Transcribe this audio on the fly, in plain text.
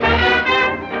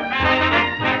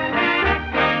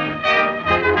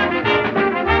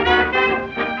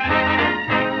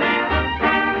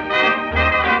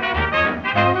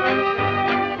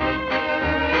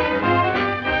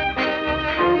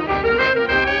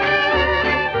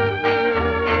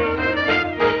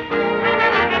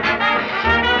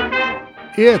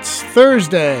It's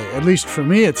Thursday, at least for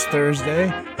me it's Thursday,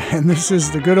 and this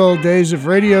is the Good Old Days of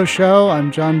Radio show.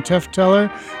 I'm John Tefteller,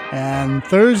 and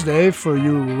Thursday, for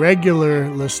you regular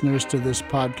listeners to this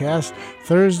podcast,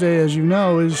 Thursday, as you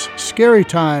know, is scary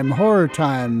time, horror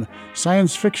time,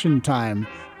 science fiction time.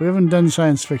 We haven't done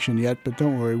science fiction yet, but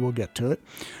don't worry, we'll get to it.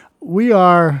 We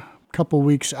are a couple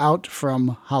weeks out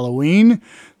from Halloween,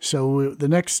 so the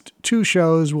next two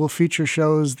shows will feature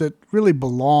shows that really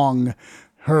belong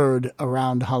heard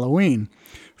around Halloween.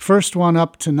 First one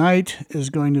up tonight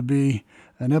is going to be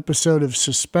an episode of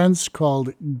suspense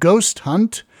called Ghost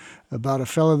Hunt, about a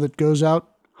fella that goes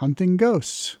out hunting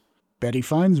ghosts. Bet he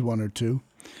finds one or two.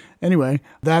 Anyway,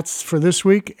 that's for this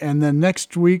week, and then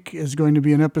next week is going to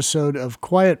be an episode of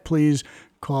Quiet Please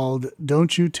called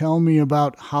Don't You Tell Me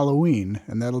About Halloween,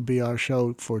 and that'll be our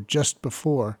show for just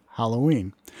before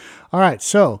Halloween. All right,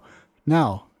 so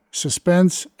now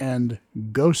suspense and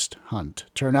ghost hunt.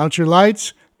 Turn out your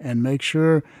lights and make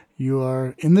sure you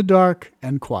are in the dark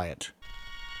and quiet.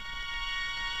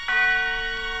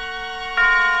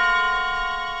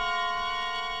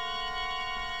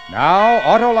 Now,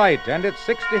 Autolite and its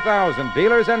 60,000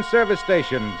 dealers and service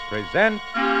stations present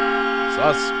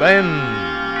Suspense.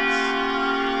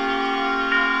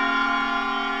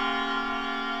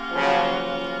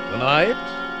 Tonight,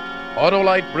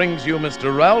 Autolite brings you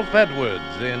Mr. Ralph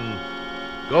Edwards in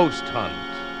Ghost Hunt,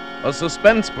 a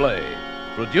suspense play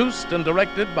produced and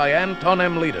directed by Anton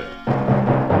M. Leader.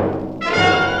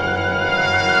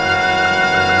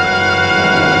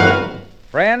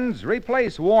 Friends,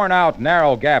 replace worn-out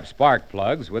narrow-gap spark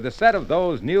plugs with a set of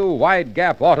those new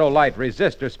wide-gap Autolite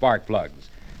resistor spark plugs.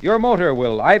 Your motor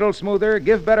will idle smoother,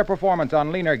 give better performance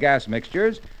on leaner gas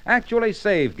mixtures, actually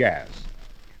save gas.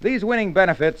 These winning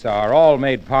benefits are all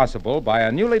made possible by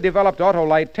a newly developed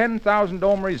Autolite 10,000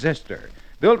 ohm resistor,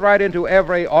 built right into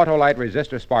every Autolite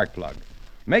resistor spark plug,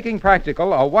 making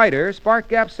practical a wider spark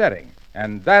gap setting,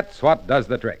 and that's what does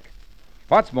the trick.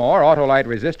 What's more, Autolite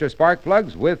resistor spark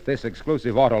plugs with this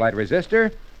exclusive Autolite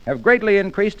resistor have greatly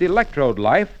increased electrode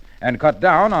life and cut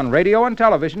down on radio and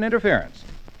television interference.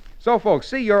 So, folks,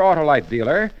 see your Autolite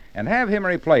dealer and have him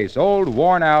replace old,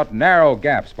 worn-out,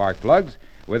 narrow-gap spark plugs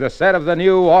with a set of the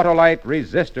new Autolite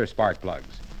resistor spark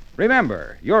plugs.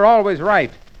 Remember, you're always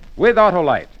right with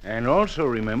Autolite. And also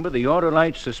remember, the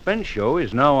Autolite Suspense Show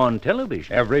is now on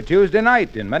television. Every Tuesday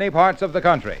night in many parts of the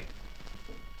country.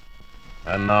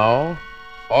 And now,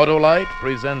 Autolite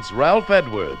presents Ralph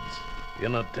Edwards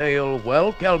in a tale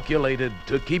well calculated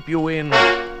to keep you in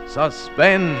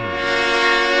suspense.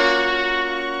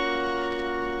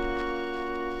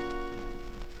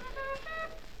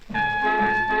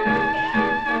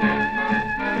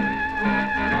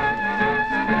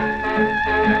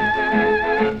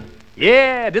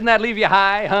 Yeah, didn't that leave you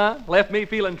high, huh? Left me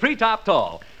feeling treetop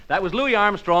tall. That was Louis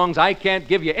Armstrong's I Can't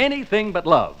Give You Anything But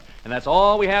Love. And that's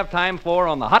all we have time for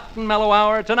on the Hot and Mellow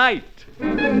Hour tonight.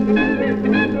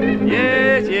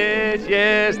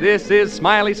 Yes, this is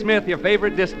Smiley Smith, your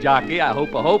favorite disc jockey. I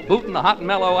hope, booting the Hot and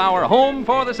Mellow Hour home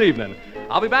for this evening.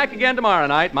 I'll be back again tomorrow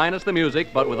night, minus the music,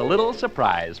 but with a little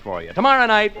surprise for you. Tomorrow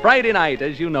night, Friday night,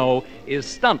 as you know, is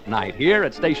stunt night here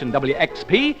at station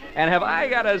WXP, and have I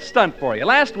got a stunt for you.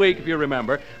 Last week, if you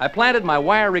remember, I planted my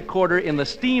wire recorder in the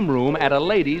steam room at a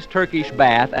lady's Turkish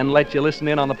bath and let you listen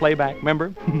in on the playback,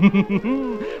 remember?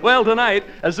 Well, tonight,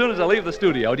 as soon as I leave the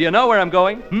studio, do you know where I'm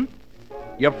going?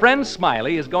 Your friend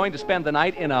Smiley is going to spend the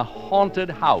night in a haunted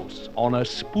house on a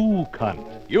spook hunt.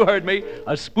 You heard me,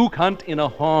 a spook hunt in a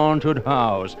haunted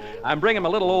house. I'm bringing my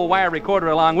little old wire recorder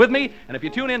along with me, and if you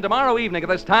tune in tomorrow evening at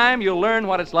this time, you'll learn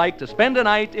what it's like to spend a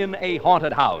night in a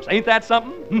haunted house. Ain't that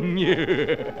something?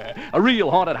 Yeah, a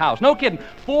real haunted house. No kidding.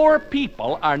 4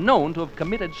 people are known to have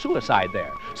committed suicide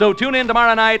there. So tune in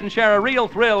tomorrow night and share a real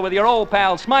thrill with your old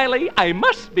pal Smiley, I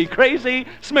must be crazy,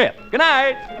 Smith. Good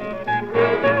night.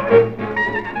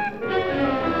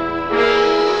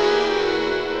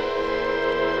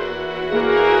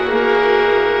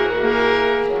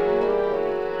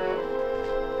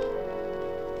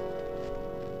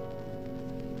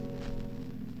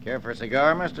 Care for a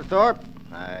cigar, Mr. Thorpe?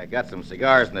 I got some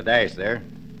cigars in the dash there.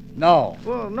 No.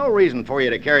 Well, no reason for you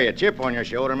to carry a chip on your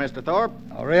shoulder, Mr. Thorpe.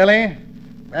 Oh, really?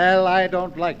 Well, I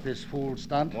don't like this fool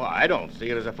stunt. Well, I don't see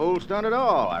it as a fool stunt at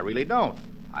all. I really don't.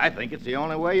 I think it's the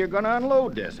only way you're going to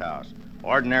unload this house.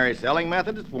 Ordinary selling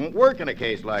methods won't work in a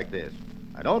case like this.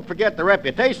 Now, don't forget the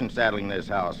reputation saddling this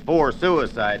house. 4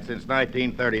 suicides since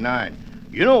 1939.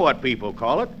 You know what people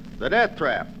call it, the death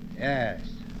trap. Yes.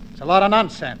 It's a lot of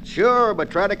nonsense. Sure,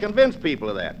 but try to convince people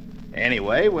of that.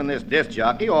 Anyway, when this disc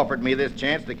jockey offered me this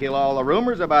chance to kill all the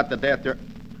rumors about the death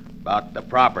about the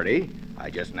property, I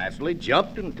just naturally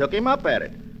jumped and took him up at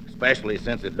it, especially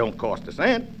since it don't cost a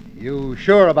cent. You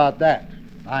sure about that?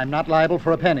 I'm not liable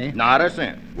for a penny. Not a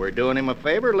cent. We're doing him a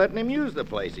favor letting him use the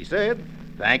place, he said.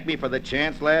 Thanked me for the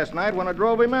chance last night when I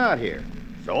drove him out here.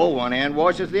 So one hand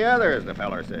washes the other, as the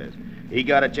feller says. He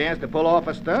got a chance to pull off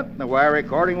a stunt, and the wire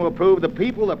recording will prove the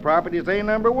people the property's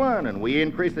A1, and we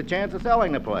increase the chance of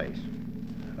selling the place.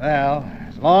 Well,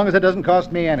 as long as it doesn't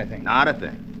cost me anything. Not a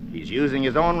thing. He's using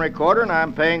his own recorder, and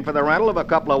I'm paying for the rental of a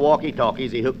couple of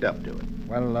walkie-talkies he hooked up to it.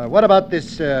 Well, what about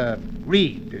this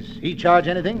Reed? Does he charge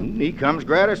anything? He comes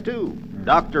gratis, too.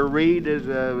 Dr. Reed is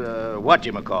a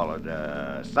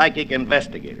psychic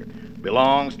investigator.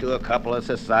 Belongs to a couple of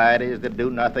societies that do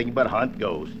nothing but hunt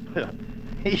ghosts.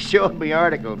 He showed me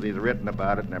articles he's written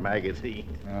about it in their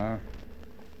magazines.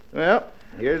 Well,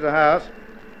 here's the house.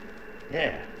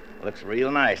 Yeah, looks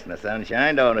real nice in the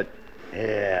sunshine, don't it?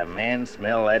 Yeah, man,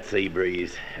 smell that sea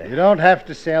breeze. You don't have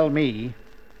to sell me.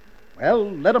 Well,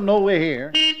 let them know we're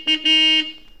here.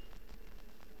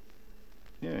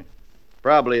 Yeah,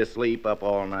 probably asleep up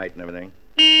all night and everything.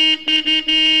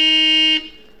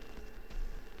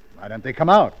 Why don't they come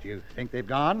out? You think they've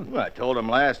gone? Well, I told him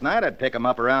last night I'd pick him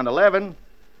up around 11.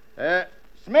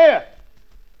 Smith!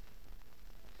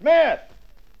 Smith!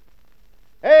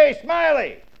 Hey,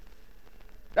 Smiley!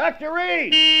 Dr.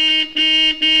 Reed!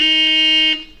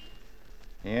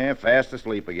 Yeah, fast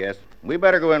asleep, I guess. We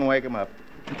better go in and wake him up.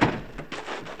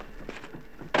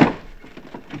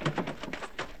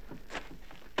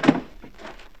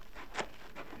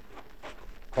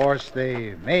 Of course,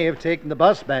 they may have taken the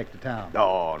bus back to town.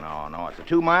 Oh, no. It's a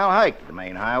 2-mile hike to the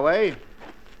main highway.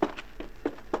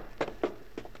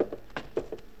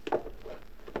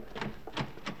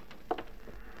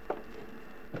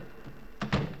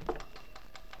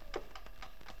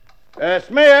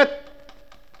 Smith!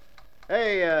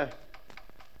 Hey,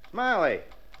 Smiley.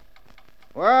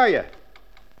 Where are you?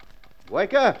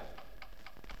 Wake up.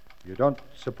 You don't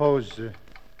suppose,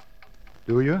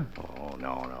 do you? Oh,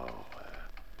 no.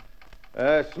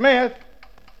 Smith.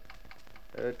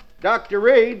 Dr.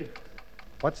 Reed.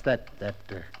 What's that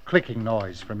clicking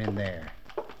noise from in there?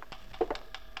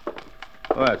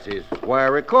 Well, it's his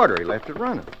wire recorder. He left it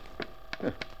running.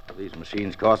 Huh. These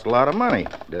machines cost a lot of money.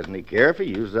 Doesn't he care if he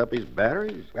uses up his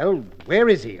batteries? Well, where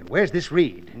is he, and where's this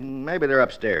Reed? Maybe they're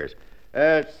upstairs.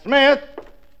 Smith!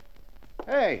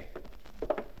 Hey,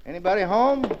 anybody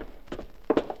home?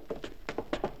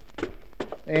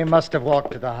 They must have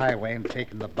walked to the highway and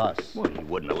taken the bus. Well, he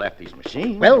wouldn't have left these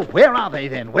machines. Well, where are they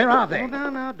then? Where are they?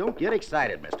 No. Don't get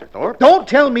excited, Mr. Thorpe. Don't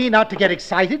tell me not to get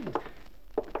excited.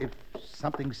 If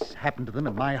something's happened to them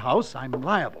in my house, I'm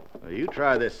liable. Well, you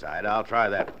try this side. I'll try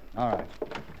that one. All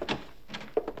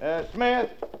right. Smith.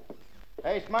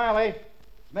 Hey, Smiley.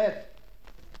 Smith.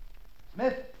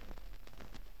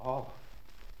 Oh.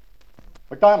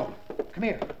 McDonald, come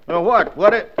here. Oh, what?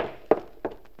 What it?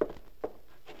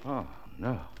 Oh,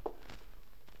 no.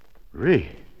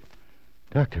 Reed.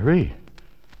 Dr. Reed.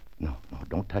 No,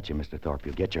 don't touch him, Mr. Thorpe.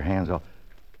 You'll get your hands off.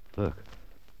 Look.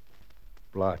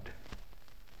 Blood.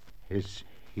 Is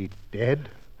he dead?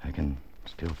 I can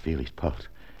still feel his pulse.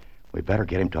 We better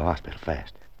get him to a hospital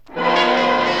fast.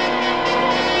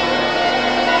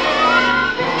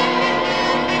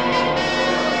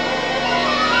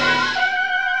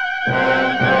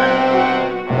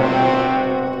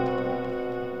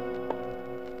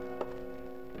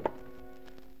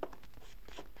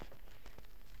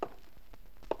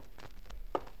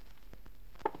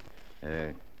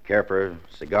 Care for a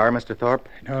cigar, Mr. Thorpe?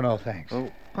 No, thanks. Well,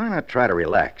 why not try to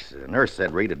relax? The nurse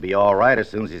said Reed would be all right as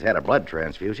soon as he's had a blood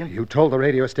transfusion. You told the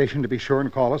radio station to be sure and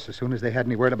call us as soon as they had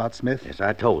any word about Smith? Yes,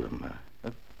 I told him.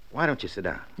 Why don't you sit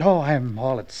down? No, I'm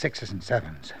all at 6s and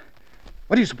 7s.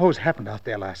 What do you suppose happened out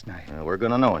there last night? We're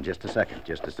going to know in just a second,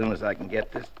 just as soon as I can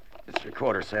get this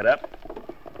recorder set up.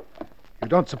 You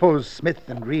don't suppose Smith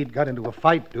and Reed got into a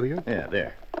fight, do you? Yeah,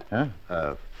 there. Huh?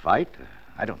 A fight?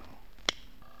 I don't know.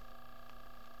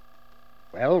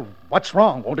 Well, what's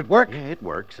wrong? Won't it work? Yeah, it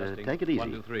works. Take it easy.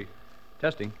 1, 2, 3.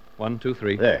 Testing. 1, 2,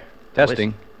 3. There. Testing.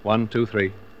 Listen. 1, 2,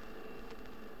 3.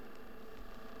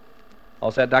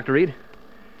 All set, Dr. Reed?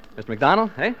 Mr.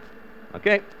 McDonald, eh?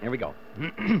 Okay, here we go.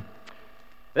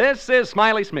 This is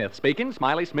Smiley Smith speaking.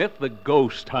 Smiley Smith, the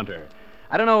ghost hunter.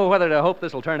 I don't know whether to hope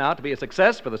this will turn out to be a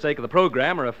success for the sake of the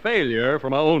program or a failure for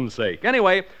my own sake.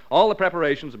 Anyway, all the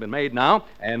preparations have been made now,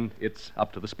 and it's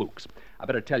up to the spooks. I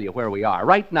better tell you where we are.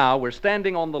 Right now, we're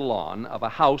standing on the lawn of a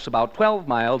house about 12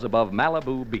 miles above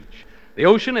Malibu Beach. The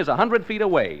ocean is 100 feet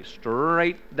away,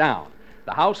 straight down.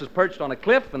 The house is perched on a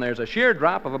cliff, and there's a sheer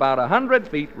drop of about 100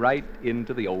 feet right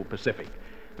into the old Pacific.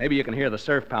 Maybe you can hear the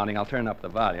surf pounding. I'll turn up the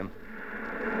volume.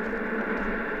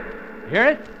 Hear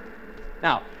it?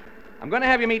 Now, I'm going to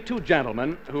have you meet two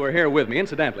gentlemen who are here with me.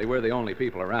 Incidentally, we're the only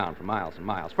people around for miles and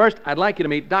miles. First, I'd like you to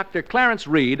meet Dr. Clarence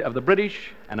Reed of the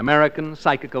British and American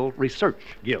Psychical Research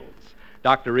Guilds.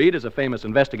 Dr. Reed is a famous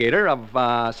investigator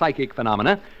of psychic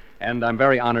phenomena, and I'm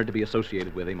very honored to be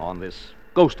associated with him on this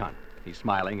ghost hunt. He's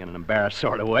smiling in an embarrassed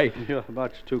sort of way. You're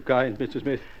much too kind, Mr.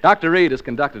 Smith. Dr. Reed has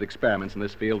conducted experiments in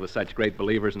this field with such great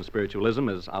believers in spiritualism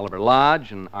as Oliver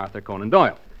Lodge and Arthur Conan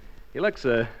Doyle. He looks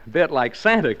a bit like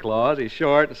Santa Claus. He's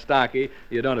short and stocky.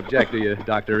 You don't object, do you,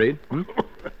 Dr. Reed?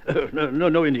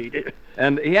 No, indeed.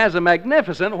 And he has a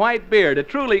magnificent white beard, a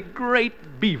truly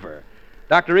great beaver.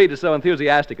 Dr. Reed is so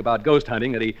enthusiastic about ghost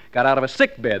hunting that he got out of a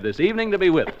sick bed this evening to be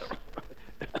with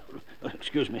us.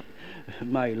 Excuse me.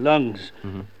 My lungs.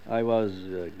 I was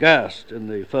gassed in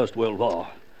the First World War.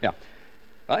 Yeah.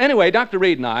 Anyway, Dr.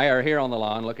 Reed and I are here on the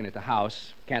lawn looking at the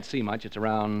house. Can't see much. It's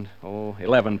around,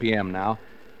 11 p.m. now.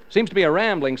 Seems to be a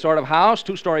rambling sort of house,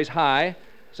 2 stories high.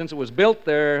 Since it was built,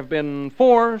 there have been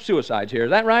 4 suicides here. Is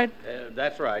that right?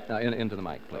 That's right. Into the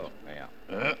mic, please.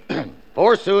 Oh, yeah.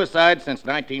 4 suicides since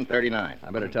 1939.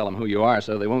 I better tell them who you are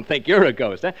so they won't think you're a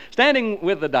ghost. Standing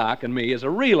with the doc and me is a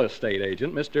real estate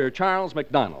agent, Mr. Charles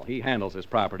McDonnell. He handles this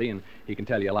property, and he can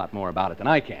tell you a lot more about it than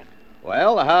I can.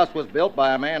 Well, the house was built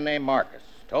by a man named Marcus,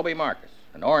 Toby Marcus,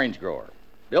 an orange grower.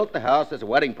 Built the house as a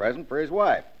wedding present for his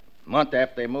wife. A month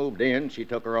after they moved in, she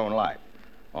took her own life.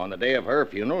 On the day of her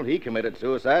funeral, he committed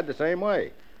suicide the same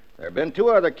way. There have been 2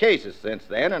 other cases since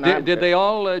then, and Did they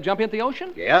all jump into the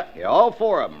ocean? Yeah, all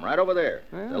 4 of them, right over there.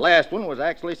 Yeah. The last one was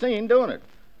actually seen doing it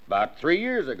about 3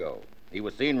 years ago. He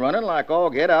was seen running like all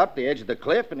get out the edge of the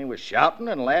cliff, and he was shouting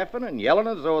and laughing and yelling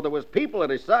as though there was people at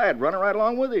his side running right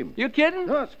along with him. You kidding?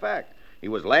 No, it's a fact. He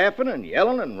was laughing and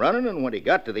yelling and running, and when he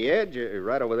got to the edge,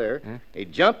 right over there, he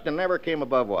jumped and never came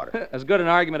above water. As good an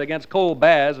argument against cold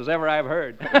baths as ever I've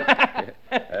heard.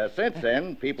 Since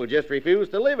then, people just refuse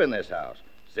to live in this house.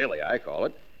 Silly, I call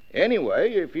it.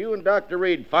 Anyway, if you and Dr.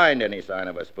 Reed find any sign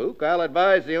of a spook, I'll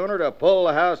advise the owner to pull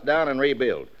the house down and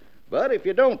rebuild. But if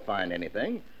you don't find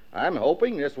anything, I'm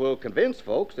hoping this will convince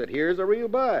folks that here's a real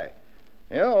buy.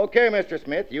 Okay, Mr.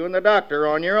 Smith, you and the doctor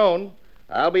are on your own.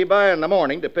 I'll be by in the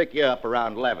morning to pick you up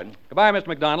around 11. Goodbye,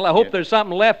 Mr. McDonnell. I hope there's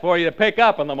something left for you to pick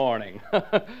up in the morning.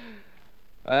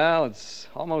 Well, it's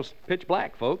almost pitch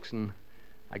black, folks, and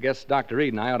I guess Dr.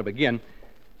 Reed and I ought to begin.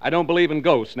 I don't believe in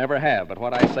ghosts, never have, but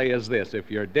what I say is this. If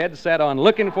you're dead set on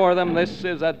looking for them, this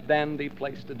is a dandy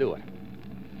place to do it.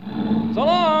 So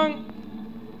long!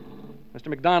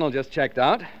 Mr. McDonnell just checked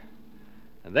out.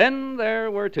 And then there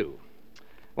were 2.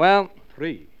 Well,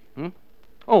 3.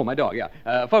 Oh, my dog,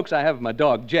 yeah. Folks, I have my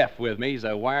dog, Jeff, with me. He's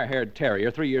a wire-haired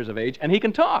terrier, 3 years of age, and he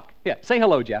can talk. Yeah, say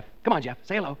hello, Jeff. Come on, Jeff,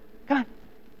 say hello. Come on.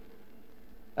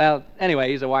 Well,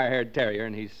 anyway, he's a wire-haired terrier,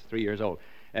 and he's 3 years old.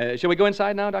 Shall we go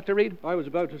inside now, Dr. Reed? I was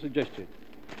about to suggest it.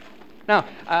 Now,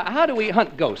 how do we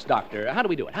hunt ghosts, Doctor? How do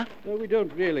we do it, huh? No, we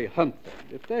don't really hunt them.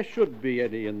 If there should be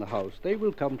any in the house, they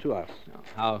will come to us. Oh,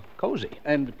 how cozy.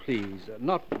 And please,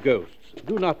 not ghosts.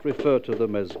 Do not refer to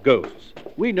them as ghosts.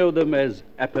 We know them as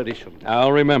apparitions.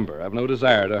 I'll remember. I've no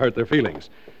desire to hurt their feelings.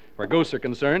 Where ghosts are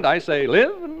concerned, I say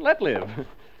live and let live.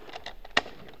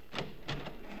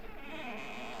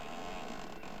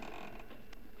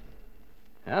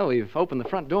 Well, we've opened the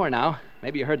front door now.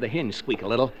 Maybe you heard the hinge squeak a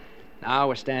little. Now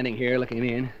we're standing here looking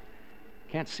in.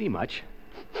 Can't see much.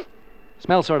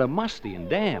 Smells sort of musty and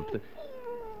damp. What's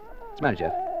the matter,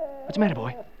 Jeff? What's the matter,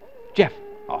 boy? Jeff!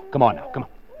 Oh, come on now, come on.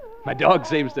 My dog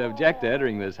seems to object to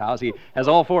entering this house. He has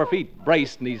all 4 feet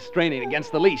braced, and he's straining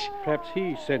against the leash. Perhaps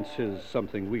he senses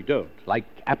something we don't. Like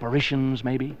apparitions,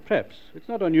 maybe? Perhaps. It's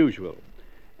not unusual.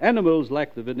 Animals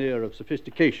lack the veneer of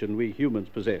sophistication we humans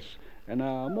possess, and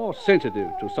are more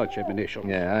sensitive to such emanations.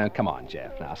 Yeah, come on,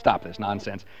 Jeff. Now, stop this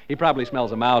nonsense. He probably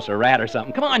smells a mouse or a rat or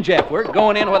something. Come on, Jeff. We're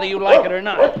going in whether you like it or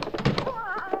not.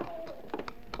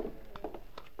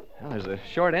 Well, there's a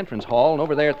short entrance hall, and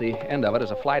over there at the end of it is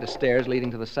a flight of stairs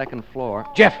leading to the 2nd floor.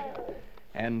 Jeff!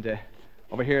 And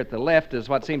over here at the left is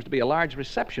what seems to be a large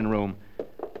reception room.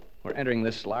 We're entering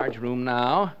this large room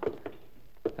now.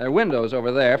 There are windows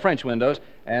over there, French windows,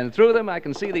 and through them I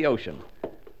can see the ocean.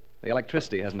 The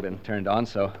electricity hasn't been turned on,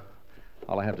 so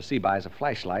all I have to see by is a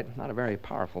flashlight. Not a very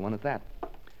powerful one at that.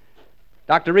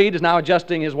 Dr. Reed is now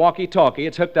adjusting his walkie-talkie.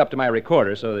 It's hooked up to my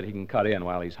recorder so that he can cut in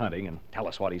while he's hunting and tell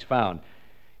us what he's found.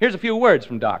 Here's a few words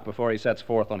from Doc before he sets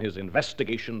forth on his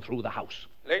investigation through the house.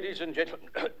 Ladies and gentlemen,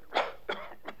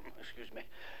 excuse me.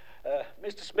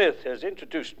 Mr. Smith has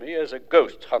introduced me as a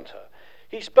ghost hunter.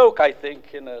 He spoke, I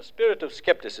think, in a spirit of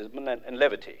skepticism and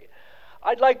levity.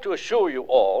 I'd like to assure you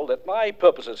all that my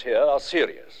purposes here are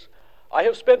serious. I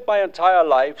have spent my entire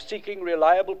life seeking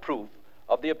reliable proof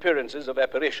of the appearances of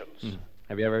apparitions.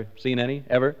 Have you ever seen any?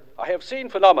 Ever? I have seen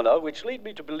phenomena which lead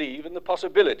me to believe in the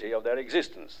possibility of their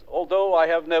existence, although I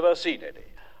have never seen any.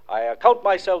 I account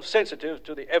myself sensitive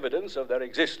to the evidence of their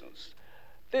existence.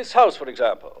 This house, for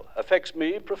example, affects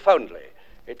me profoundly.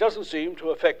 It doesn't seem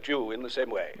to affect you in the same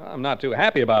way. I'm not too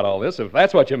happy about all this, if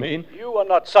that's what you mean. You are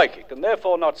not psychic, and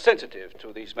therefore not sensitive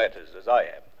to these matters as I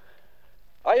am.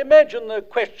 I imagine the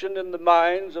question in the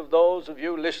minds of those of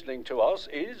you listening to us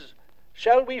is,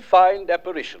 shall we find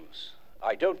apparitions?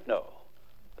 I don't know,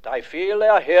 but I feel they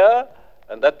are here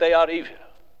and that they are evil.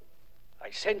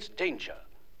 I sense danger.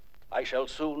 I shall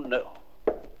soon know.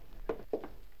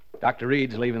 Dr.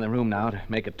 Reed's leaving the room now to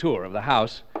make a tour of the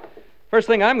house. First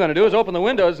thing I'm going to do is open the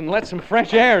windows and let some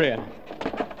fresh air in.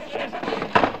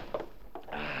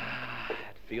 It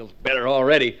feels better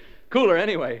already. Cooler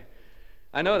anyway.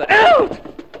 I know that. Out!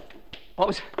 What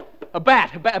was a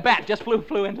bat? A bat just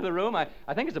flew into the room. I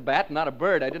think it's a bat, not a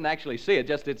bird. I didn't actually see it,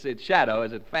 just its shadow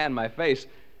as it fanned my face.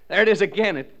 There it is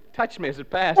again. It touched me as it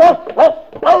passed.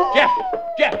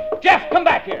 Jeff, come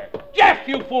back here. Jeff,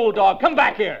 you fool dog, come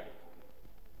back here.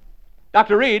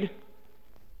 Dr. Reed.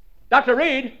 Dr.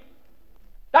 Reed.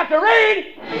 Dr.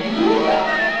 Reed!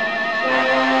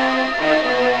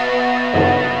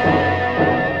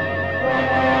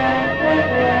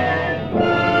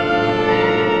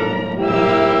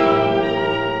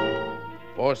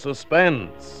 For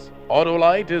suspense,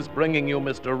 Autolite is bringing you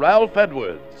Mr. Ralph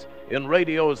Edwards in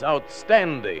radio's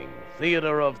outstanding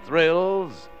theater of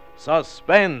thrills,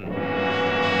 Suspense.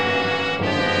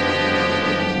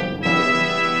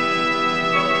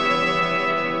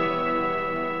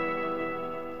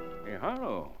 Hey,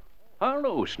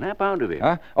 Harlow, snap out of it.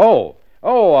 Huh?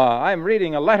 I'm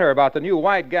reading a letter about the new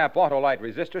wide gap Autolite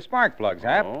resistor spark plugs,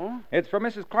 Hap. Oh? It's from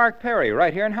Mrs. Clark Perry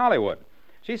right here in Hollywood.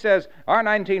 She says our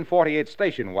 1948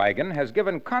 station wagon has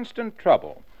given constant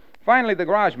trouble. Finally, the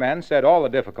garage man said all the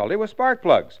difficulty was spark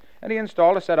plugs, and he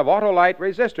installed a set of Autolite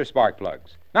resistor spark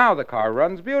plugs. Now the car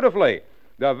runs beautifully.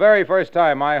 The very first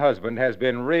time my husband has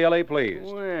been really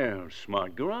pleased. Well,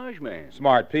 smart garage man.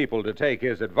 Smart people to take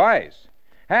his advice.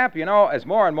 Hap, you know, as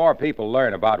more and more people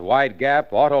learn about wide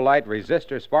gap Autolite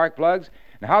resistor spark plugs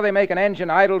and how they make an engine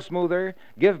idle smoother,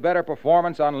 give better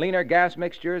performance on leaner gas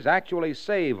mixtures, actually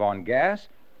save on gas,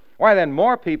 why then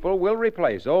more people will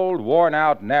replace old,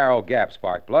 worn-out, narrow gap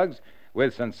spark plugs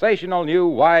with sensational new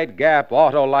wide gap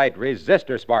Autolite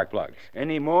resistor spark plugs.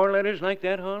 Any more letters like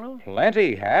that, Harlow?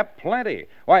 Plenty, Hap, plenty.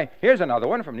 Why, here's another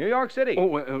one from New York City.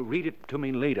 Oh, read it to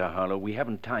me later, Harlow. We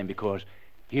haven't time because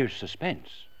here's suspense.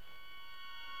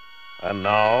 And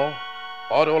now,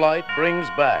 Autolite brings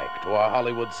back to our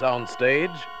Hollywood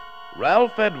soundstage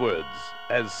Ralph Edwards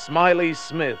as Smiley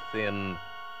Smith in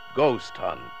Ghost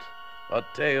Hunt, a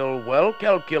tale well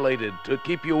calculated to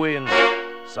keep you in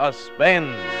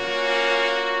suspense.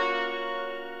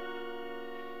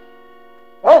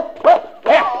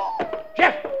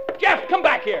 Jeff, come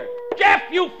back here. Jeff,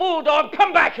 you fool dog,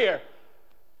 come back here.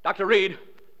 Dr. Reed.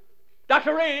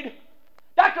 Dr. Reed.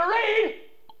 Dr. Reed!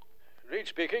 Reed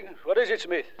speaking. What is it,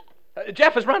 Smith?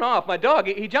 Jeff has run off. My dog,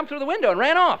 he jumped through the window and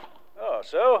ran off. Oh,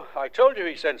 so? I told you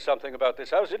he sensed something about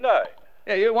this house, didn't I?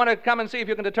 Yeah, you want to come and see if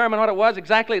you can determine what it was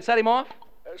exactly that set him off?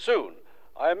 Soon.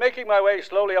 I am making my way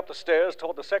slowly up the stairs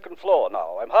toward the second floor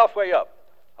now. I'm halfway up.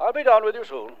 I'll be down with you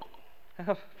soon.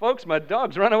 Folks, my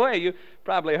dog's run away. You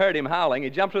probably heard him howling. He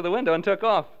jumped through the window and took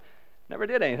off. Never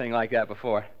did anything like that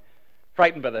before.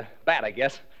 Frightened by the bat, I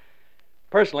guess.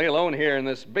 Personally, alone here in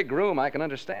this big room, I can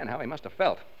understand how he must have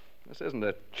felt. This isn't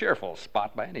a cheerful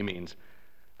spot by any means.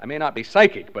 I may not be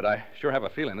psychic, but I sure have a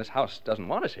feeling this house doesn't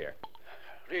want us here.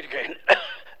 Read again.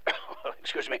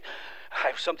 Excuse me. I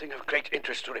have something of great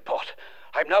interest to report.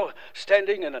 I'm now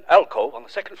standing in an alcove on the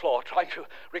second floor trying to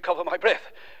recover my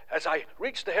breath. As I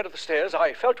reached the head of the stairs,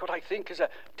 I felt what I think is a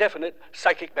definite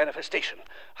psychic manifestation.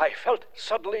 I felt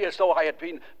suddenly as though I had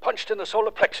been punched in the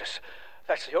solar plexus.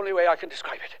 That's the only way I can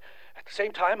describe it. At the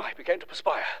same time, I began to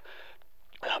perspire.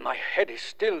 My head is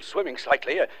still swimming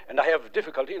slightly, and I have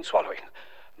difficulty in swallowing.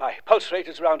 My pulse rate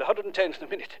is around 110 in a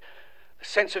minute. The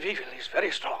sense of evil is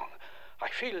very strong. I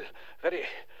feel very,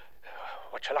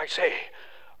 what shall I say,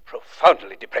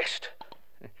 profoundly depressed.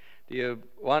 Do you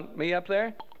want me up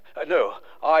there? No,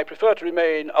 I prefer to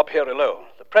remain up here alone.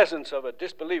 The presence of a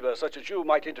disbeliever such as you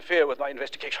might interfere with my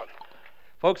investigation.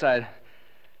 Folks, I'd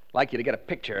like you to get a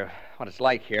picture of what it's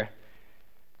like here.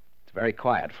 It's very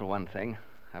quiet, for one thing.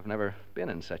 I've never been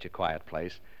in such a quiet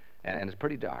place, and it's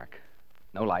pretty dark.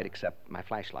 No light except my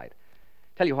flashlight.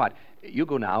 Tell you what, you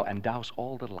go now and douse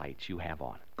all the lights you have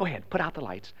on. Go ahead, put out the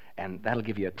lights, and that'll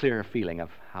give you a clearer feeling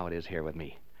of how it is here with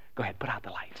me. Go ahead, put out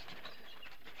the lights.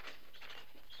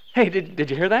 Hey, did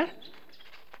you hear that?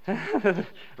 The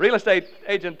real estate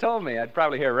agent told me I'd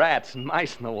probably hear rats and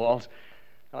mice in the walls.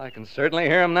 Well, I can certainly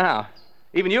hear them now.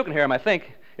 Even you can hear them, I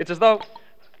think. It's as though...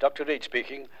 Dr. Reed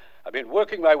speaking. I've been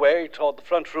working my way toward the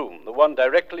front room, the one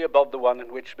directly above the one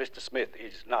in which Mr. Smith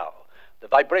is now. The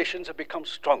vibrations have become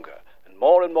stronger and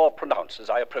more pronounced as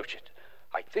I approach it.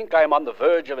 I think I am on the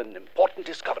verge of an important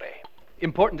discovery.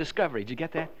 Important discovery. Did you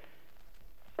get that?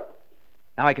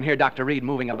 Now I can hear Dr. Reed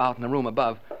moving about in the room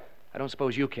above. I don't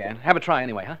suppose you can. Have a try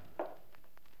anyway, huh?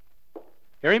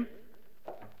 Hear him?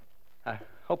 I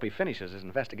hope he finishes his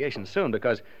investigation soon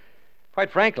because,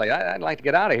 quite frankly, I'd like to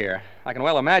get out of here. I can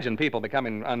well imagine people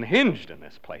becoming unhinged in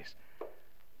this place.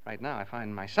 Right now, I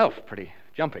find myself pretty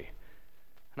jumpy.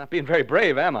 Not being very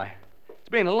brave, am I? It's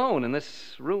being alone in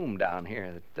this room down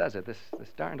here that does it. This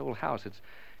darned old house. It's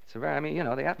a very,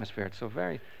 the atmosphere. It's so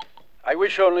very... I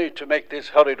wish only to make this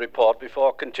hurried report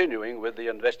before continuing with the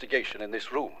investigation in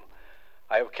this room.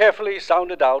 I have carefully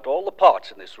sounded out all the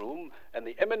parts in this room, and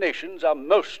the emanations are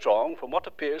most strong from what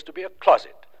appears to be a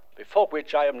closet, before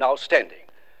which I am now standing.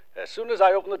 As soon as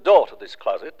I open the door to this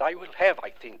closet, I will have,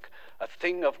 I think, a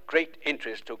thing of great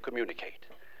interest to communicate.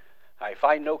 I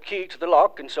find no key to the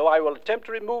lock, and so I will attempt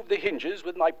to remove the hinges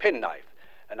with my penknife,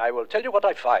 and I will tell you what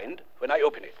I find when I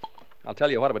open it. I'll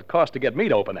tell you what it would cost to get me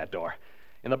to open that door.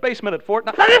 In the basement at Fort...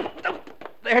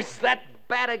 There's that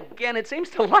bat again. It seems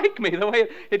to like me the way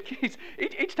it keeps...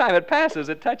 Each time it passes,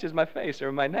 it touches my face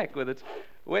or my neck with its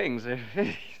wings. They're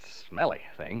smelly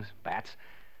things, bats.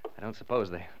 I don't suppose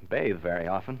they bathe very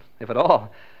often, if at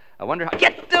all. I wonder how...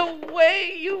 Get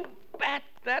away, you bat!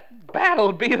 That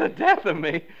bat'll be the death of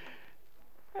me.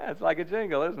 Yeah, it's like a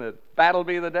jingle, isn't it? Bat'll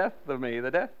be the death of me,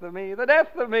 the death of me, the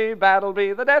death of me. Bat'll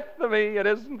be the death of me. It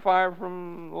isn't far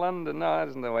from London. No, that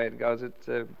isn't the way it goes. It's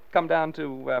come down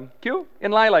to Q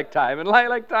in lilac time, in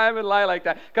lilac time, in lilac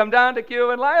time. Come down to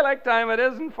Q in lilac time. It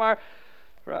isn't far.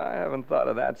 I haven't thought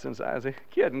of that since I was a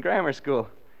kid in grammar school.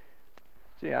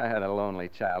 Gee, I had a lonely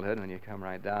childhood when you come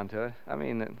right down to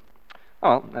it.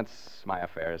 Well, that's my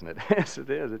affair, isn't it? Yes, it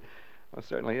is. It most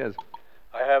certainly is.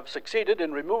 I have succeeded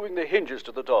in removing the hinges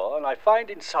to the door, and I find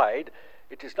inside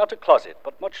it is not a closet,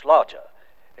 but much larger.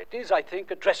 It is, I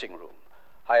think, a dressing room.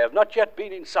 I have not yet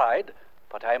been inside,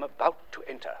 but I am about to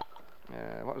enter.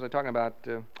 What was I talking about?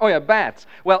 Bats.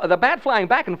 Well, the bat flying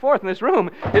back and forth in this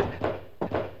room is...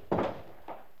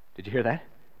 Did you hear that?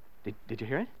 Did you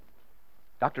hear it?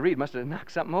 Dr. Reed must have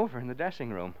knocked something over in the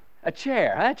dressing room. A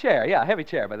chair, yeah, a heavy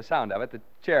chair by the sound of it. The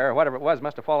chair, or whatever it was,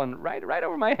 must have fallen right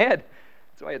over my head.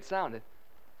 That's the way it sounded.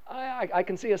 I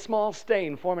can see a small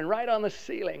stain forming right on the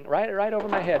ceiling, right over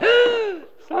my head.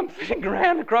 Something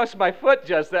ran across my foot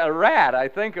just then. A rat, I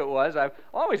think it was. I've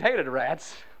always hated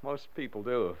rats. Most people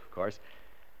do, of course.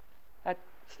 That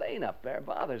stain up there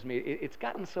bothers me. It's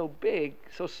gotten so big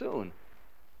so soon.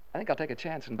 I think I'll take a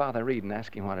chance and bother Reed and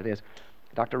ask him what it is.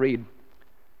 Dr. Reed.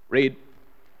 Reed,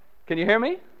 can you hear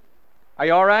me? Are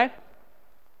you all right?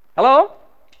 Hello?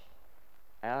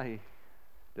 Well, he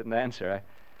didn't answer.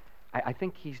 I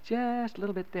think he's just a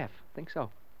little bit deaf. I think so.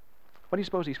 What do you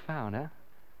suppose he's found, huh?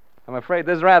 I'm afraid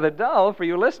this is rather dull for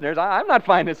you listeners. I'm not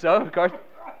finding it so, of course.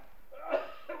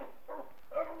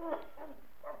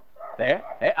 There.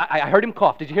 I heard him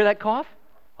cough. Did you hear that cough?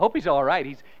 Hope he's all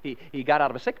right. He got out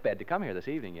of a sick bed to come here this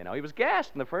evening, you know. He was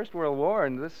gassed in the First World War,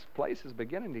 and this place is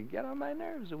beginning to get on my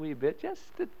nerves a wee bit. Just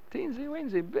a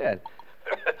teensy-weensy bit.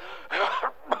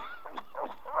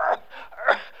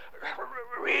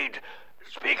 Reed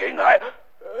speaking.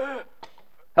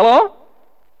 Hello?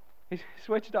 He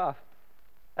switched off.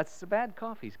 That's the bad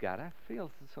cough he's got. I feel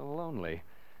so lonely.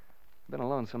 I've been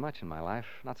alone so much in my life.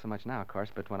 Not so much now, of course,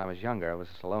 but when I was younger, I was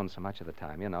alone so much of the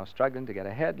time. You know, struggling to get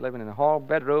ahead, living in a hall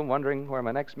bedroom, wondering where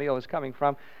my next meal is coming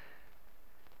from.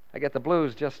 I get the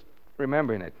blues just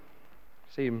remembering it.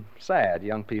 Seem sad,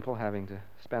 young people having to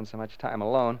spend so much time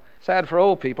alone. Sad for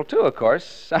old people, too, of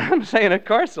course. I'm saying of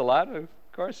course a lot. Of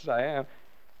course I am.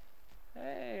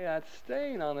 Hey, that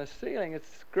stain on the ceiling,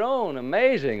 it's grown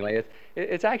amazingly.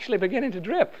 It's actually beginning to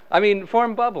drip.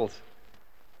 Form bubbles.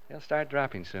 They'll start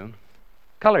dropping soon.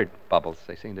 Colored bubbles,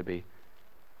 they seem to be.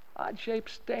 Odd-shaped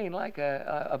stain, like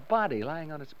a body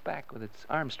lying on its back with its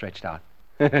arms stretched out.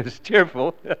 It's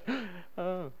cheerful.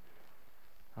 Oh.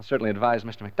 I'll certainly advise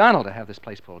Mr. McDonald to have this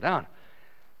place pulled down.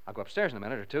 I'll go upstairs in a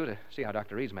minute or two to see how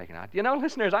Dr. Reed's making out. You know,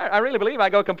 listeners, I really believe I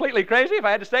go completely crazy if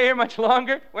I had to stay here much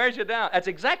longer. Wears you down. That's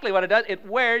exactly what it does. It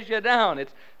wears you down.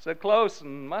 It's so close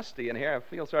and musty in here. I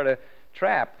feel sort of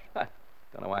trapped.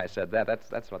 Don't know why I said that.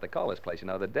 That's what they call this place, you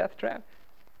know, the death trap.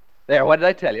 There, what did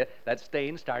I tell you? That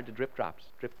stain started to drip drops.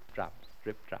 Drip drops,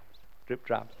 drip drops, drip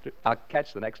drops, drip. I'll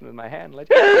catch the next one with my hand and let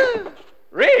you...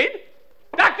 Reed?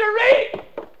 Dr. Dr. Reed!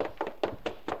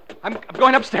 I'm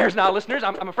going upstairs now, listeners.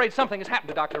 I'm afraid something has happened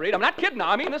to Dr. Reed. I'm not kidding now.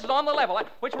 I mean, this is on the level.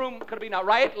 Which room could it be now?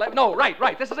 Right? No,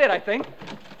 right. This is it, I think.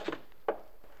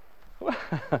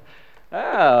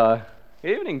 Oh,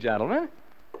 evening, gentlemen.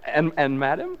 And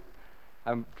madam?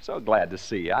 I'm so glad to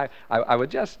see you. I was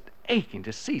just aching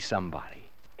to see somebody.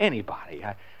 Anybody.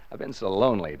 I've been so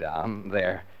lonely down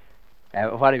there.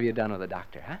 What have you done with the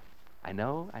doctor, huh? I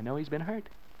know he's been hurt.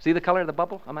 See the color of the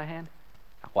bubble on my hand?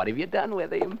 What have you done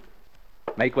with him?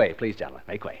 Make way, please, gentlemen.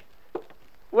 Make way.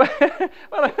 Well,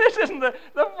 this isn't the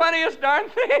funniest darn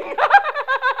thing.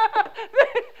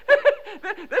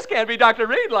 This can't be Dr.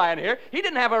 Reed lying here. He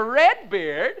didn't have a red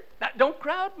beard. Now, don't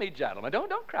crowd me, gentlemen.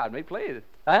 Don't crowd me, please.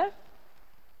 Huh?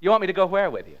 You want me to go where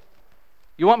with you?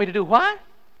 You want me to do what?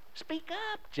 Speak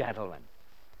up, gentlemen.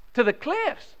 To the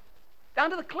cliffs.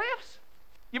 Down to the cliffs?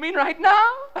 You mean right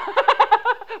now?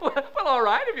 Well, all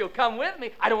right, if you'll come with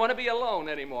me. I don't want to be alone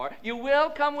anymore. You will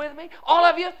come with me? All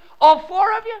of you? All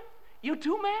four of you? You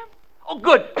too, ma'am? Oh,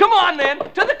 good. Come on, then.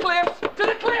 To the cliffs. To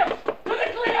the cliffs. To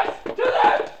the cliffs. To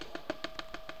the...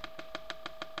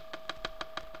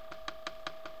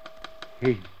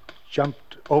 He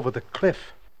jumped over the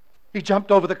cliff. He jumped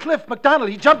over the cliff. McDonald,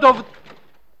 he jumped over...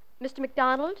 Mr.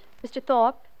 McDonald, Mr.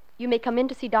 Thorpe, you may come in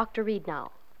to see Dr. Reed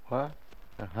now. What?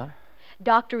 Uh-huh.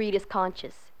 Dr. Reed is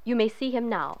conscious. You may see him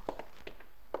now.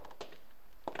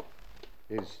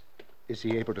 Is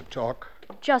he able to talk?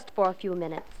 Just for a few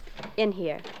minutes. In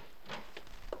here.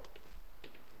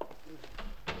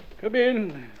 Come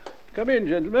in. Come in,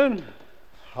 gentlemen.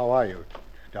 How are you,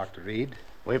 Dr. Reed?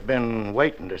 We've been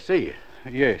waiting to see you.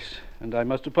 Yes, and I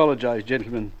must apologize,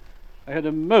 gentlemen. I had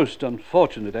a most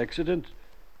unfortunate accident.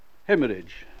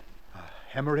 Hemorrhage.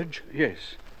 Hemorrhage?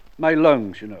 Yes. My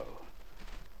lungs, you know.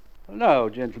 Now,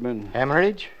 gentlemen.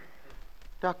 Hemorrhage?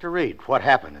 Dr. Reed, what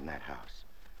happened in that house?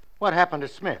 What happened to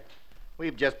Smith?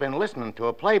 We've just been listening to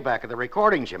a playback of the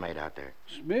recordings you made out there.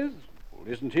 Smith?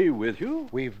 Well, isn't he with you?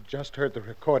 We've just heard the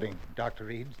recording, Dr.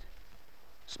 Reed.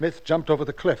 Smith jumped over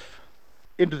the cliff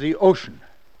into the ocean.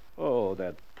 Oh,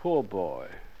 that poor boy.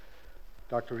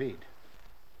 Dr. Reed,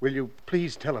 will you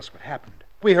please tell us what happened?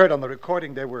 We heard on the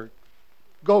recording there were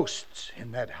ghosts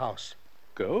in that house.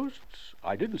 Ghosts?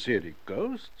 I didn't see any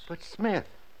ghosts. But Smith,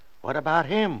 what about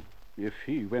him? If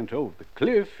he went over the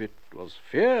cliff, it was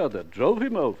fear that drove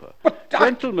him over. But,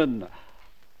 gentlemen,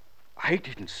 I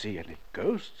didn't see any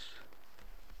ghosts.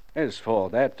 As for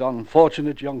that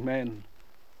unfortunate young man,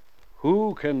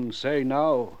 who can say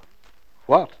now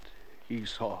what he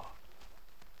saw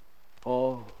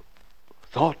or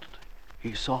thought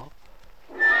he saw?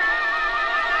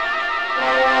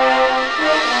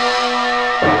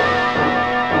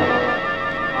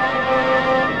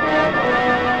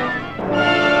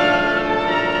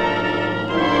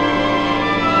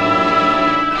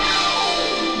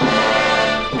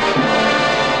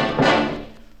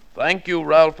 Thank you,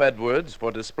 Ralph Edwards,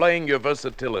 for displaying your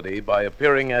versatility by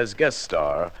appearing as guest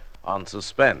star on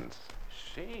Suspense.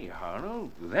 Say, Harlow,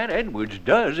 that Edwards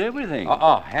does everything.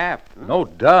 Hap. No,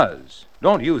 does.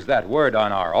 Don't use that word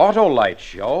on our Autolite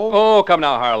show. Oh, come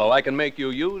now, Harlow. I can make you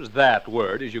use that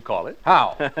word, as you call it.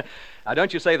 How? Now,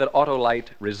 don't you say that Autolite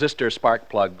resistor spark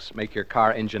plugs make your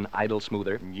car engine idle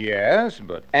smoother? Yes,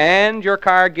 but... And your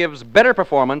car gives better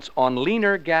performance on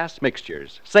leaner gas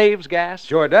mixtures. Saves gas.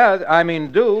 Sure does. I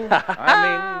mean,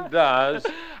 does.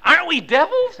 Aren't we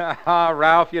devils?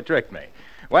 Ralph, you tricked me.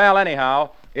 Well, anyhow,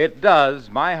 it does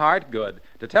my heart good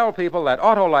to tell people that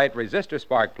Autolite resistor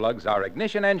spark plugs are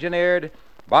ignition engineered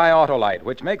by Autolite,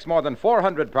 which makes more than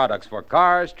 400 products for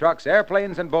cars, trucks,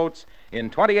 airplanes, and boats in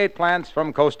 28 plants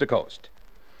from coast to coast.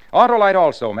 Autolite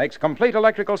also makes complete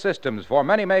electrical systems for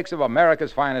many makes of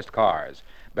America's finest cars.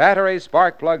 Batteries,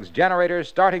 spark plugs, generators,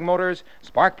 starting motors,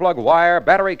 spark plug wire,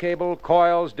 battery cable,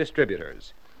 coils,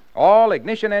 distributors. All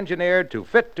ignition engineered to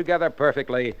fit together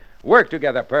perfectly, work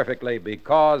together perfectly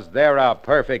because they're a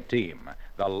perfect team.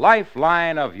 The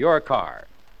lifeline of your car.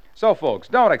 So, folks,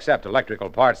 don't accept electrical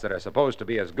parts that are supposed to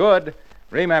be as good.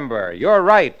 Remember, you're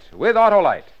right with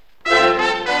Autolite.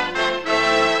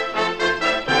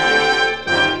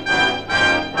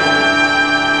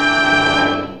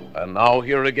 And now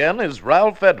here again is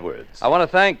Ralph Edwards. I want to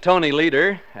thank Tony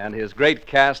Leader and his great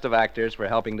cast of actors for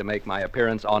helping to make my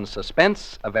appearance on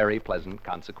Suspense a very pleasant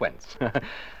consequence.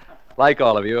 Like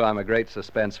all of you, I'm a great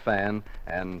Suspense fan,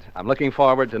 and I'm looking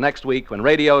forward to next week when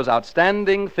radio's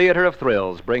outstanding theater of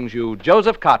thrills brings you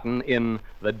Joseph Cotton in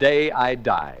The Day I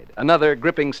Died, another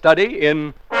gripping study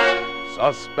in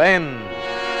Suspense.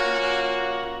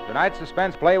 Tonight's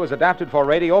Suspense play was adapted for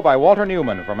radio by Walter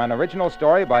Newman from an original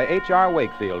story by H.R.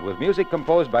 Wakefield, with music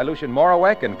composed by Lucien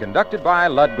Morawek and conducted by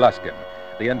Lud Gluskin.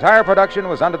 The entire production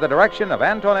was under the direction of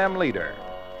Anton M. Leader.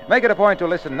 Make it a point to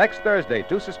listen next Thursday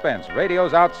to Suspense,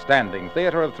 radio's outstanding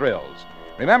theater of thrills.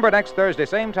 Remember, next Thursday,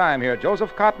 same time, hear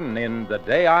Joseph Cotton in The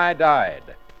Day I Died.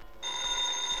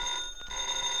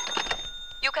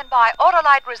 You can buy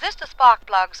Autolite resistor spark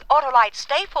plugs, Autolite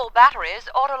stay-full batteries,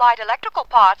 Autolite electrical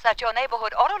parts at your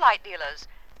neighborhood Autolite dealers.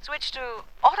 Switch to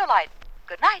Autolite.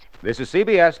 Good night. This is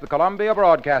CBS, the Columbia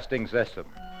Broadcasting System.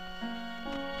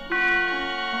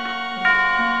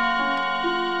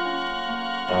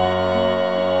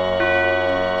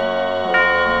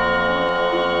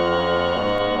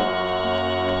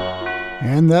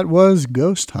 And that was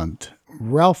Ghost Hunt.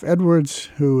 Ralph Edwards,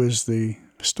 who is the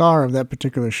star of that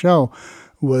particular show,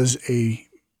 was a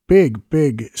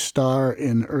big star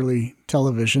in early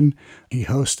television. He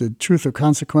hosted Truth or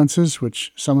Consequences,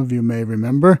 which some of you may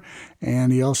remember,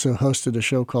 and he also hosted a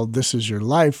show called This Is Your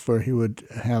Life, where he would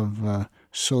have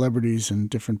celebrities and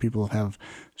different people have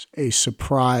a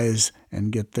surprise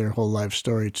and get their whole life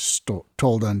story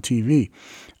told on TV.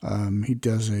 He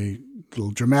does a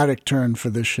little dramatic turn for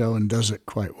this show and does it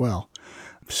quite well.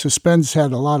 Suspense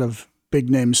had a lot of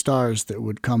big-name stars that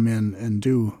would come in and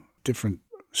do different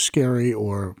scary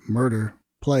or murder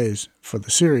plays for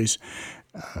the series.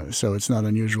 So it's not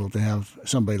unusual to have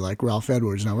somebody like Ralph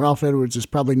Edwards. Now, Ralph Edwards is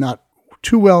probably not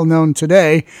too well known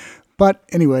today, but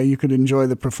anyway, you could enjoy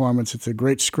the performance. It's a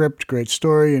great script, great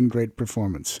story, and great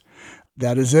performance.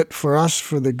 That is it for us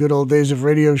for the Good Old Days of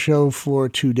Radio show for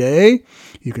today.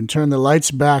 You can turn the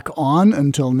lights back on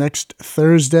until next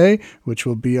Thursday, which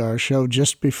will be our show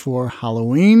just before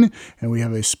Halloween. And we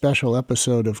have a special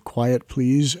episode of Quiet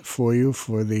Please for you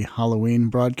for the Halloween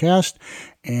broadcast.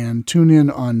 And tune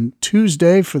in on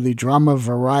Tuesday for the drama,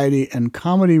 variety, and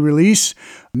comedy release.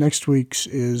 Next week's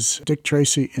is Dick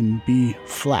Tracy in B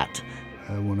Flat.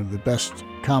 One of the best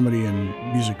comedy and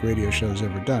music radio shows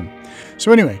ever done.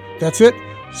 So anyway, that's it.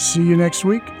 See you next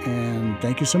week, and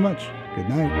thank you so much. Good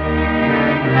night.